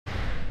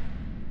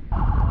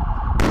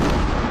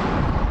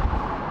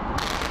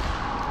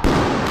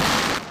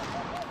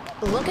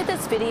Look at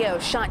this video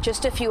shot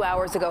just a few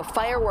hours ago.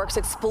 Fireworks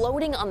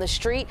exploding on the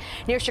street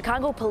near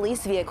Chicago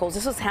police vehicles.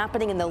 This was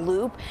happening in the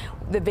Loop.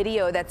 The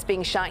video that's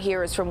being shot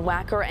here is from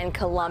Wacker and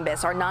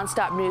Columbus. Our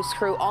nonstop news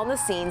crew on the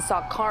scene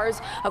saw cars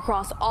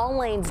across all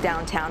lanes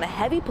downtown. A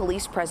heavy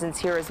police presence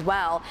here as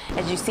well.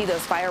 As you see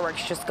those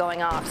fireworks just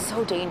going off.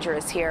 So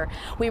dangerous here.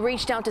 We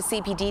reached out to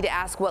CPD to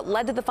ask what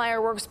led to the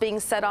fireworks being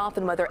set off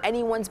and whether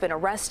anyone's been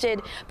arrested,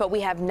 but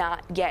we have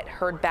not yet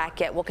heard back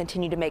yet. We'll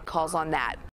continue to make calls on that.